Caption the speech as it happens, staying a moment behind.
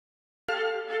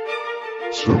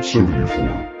Step 74.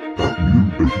 That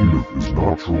mutant behemoth is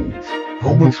not trolls.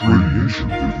 How much radiation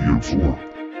did he absorb?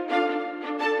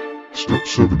 Step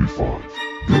 75.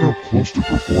 Get up close to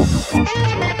perform your first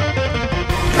attack.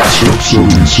 Step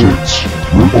 76.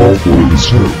 Rip off one of his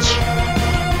heads.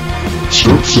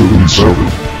 Step 77.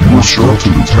 You are strapped to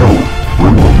the tower.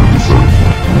 Bring on everything.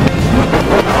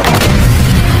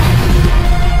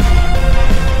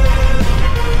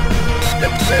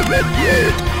 Step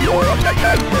 78. Your attack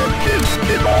is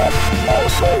off.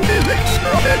 Also, his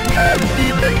extra head can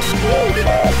be exploded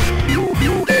off. You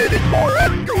did it more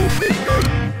than 2 fingers.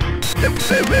 Step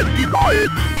 79.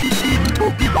 He seems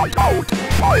to be right out.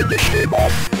 Finish him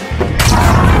off.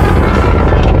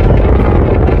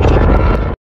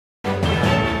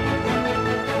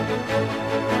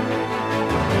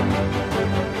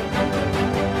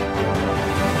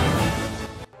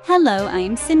 Hello,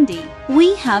 I'm Cindy.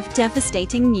 We have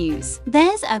devastating news.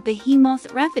 There's a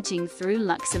behemoth ravaging through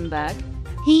Luxembourg.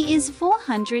 He is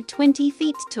 420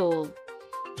 feet tall.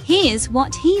 Here's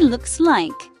what he looks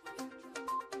like.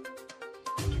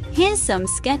 Here's some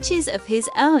sketches of his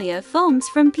earlier forms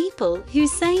from people who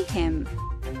say him.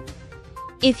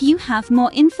 If you have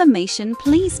more information,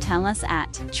 please tell us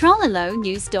at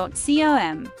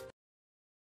trololonews.com.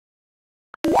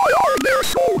 Why are there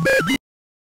so many?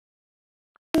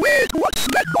 Wait, what's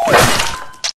that noise?